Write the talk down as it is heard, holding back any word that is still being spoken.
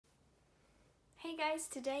Hey guys,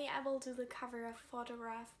 today I will do the cover of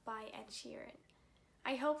Photograph by Ed Sheeran.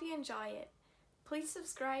 I hope you enjoy it. Please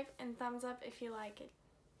subscribe and thumbs up if you like it.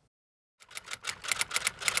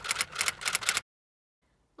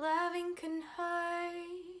 Loving can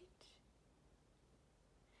hurt.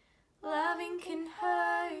 Loving can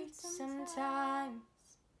hurt sometimes.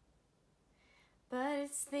 But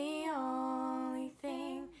it's the only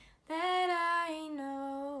thing that I know.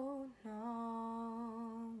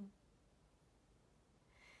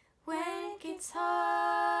 When it gets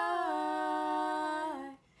hard,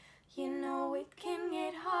 you know it can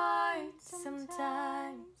get hard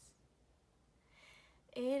sometimes.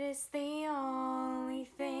 It is the only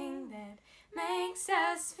thing that makes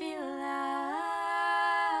us feel alive.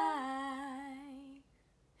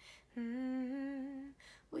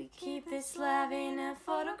 We keep this love in a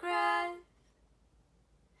photograph.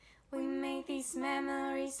 We make these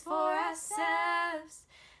memories for ourselves,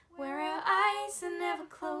 where our eyes are never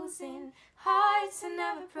closing, hearts are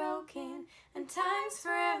never broken, and time's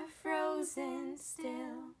forever frozen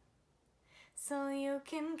still. So you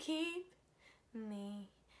can keep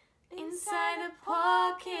me inside the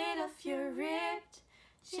pocket of your ripped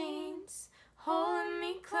jeans, holding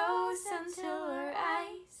me close until our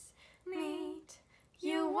eyes meet.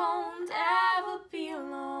 You won't ever be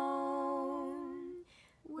alone.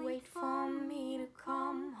 Wait for me to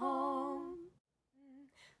come home.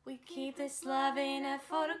 We keep this love in a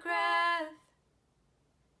photograph.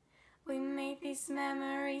 We make these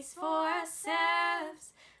memories for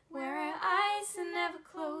ourselves, where our eyes are never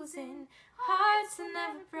closing, hearts are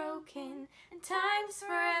never broken, and time's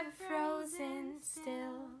forever frozen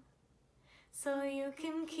still. So you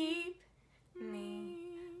can keep me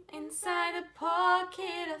inside the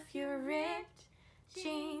pocket of your ripped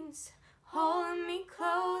jeans, holding me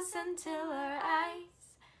close until our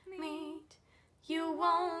eyes meet. You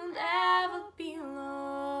won't ever be alone.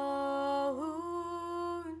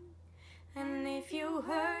 And if you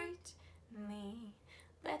hurt me,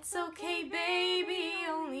 that's okay, baby.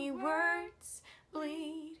 Only words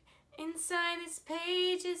bleed inside these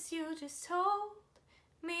pages you just told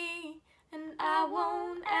me, and I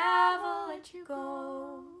won't ever let you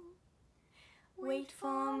go. Wait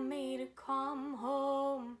for me to come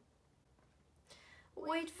home.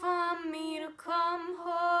 Wait for me to come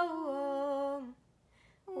home.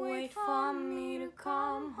 Wait for me to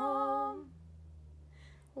come home.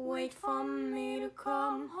 Wait for me to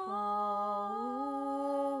come home.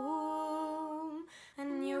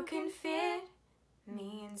 And you can fit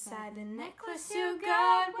me inside the necklace you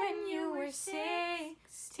got when you were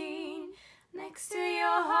 16, next to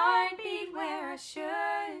your heartbeat where I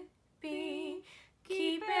should be.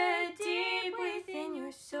 Keep it deep within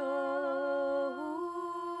your soul.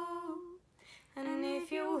 And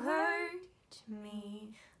if you hurt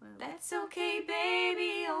me, well, that's okay,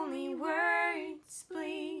 baby. Only words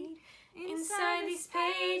bleed inside these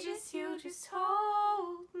pages you just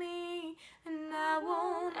told me, and I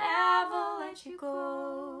won't ever let you go.